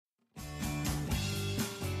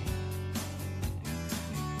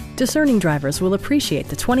Discerning drivers will appreciate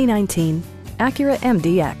the 2019 Acura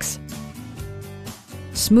MDX.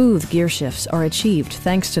 Smooth gear shifts are achieved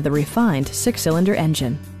thanks to the refined 6-cylinder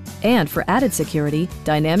engine. And for added security,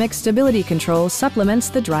 dynamic stability control supplements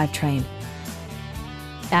the drivetrain.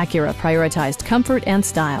 Acura prioritized comfort and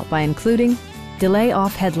style by including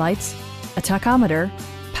delay-off headlights, a tachometer,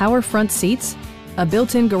 power front seats, a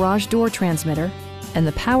built-in garage door transmitter, and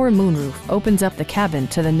the power moonroof opens up the cabin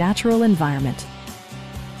to the natural environment.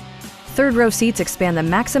 Third-row seats expand the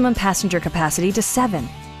maximum passenger capacity to 7.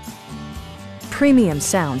 Premium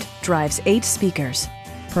sound drives 8 speakers,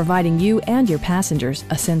 providing you and your passengers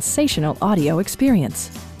a sensational audio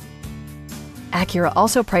experience. Acura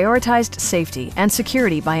also prioritized safety and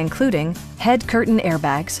security by including head curtain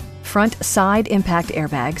airbags, front side impact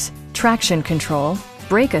airbags, traction control,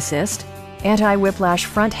 brake assist, anti-whiplash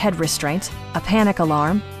front head restraints, a panic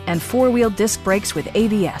alarm, and 4-wheel disc brakes with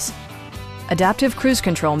ABS. Adaptive Cruise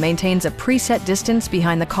Control maintains a preset distance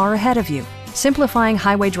behind the car ahead of you, simplifying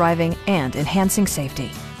highway driving and enhancing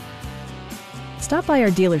safety. Stop by our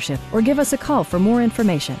dealership or give us a call for more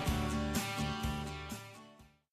information.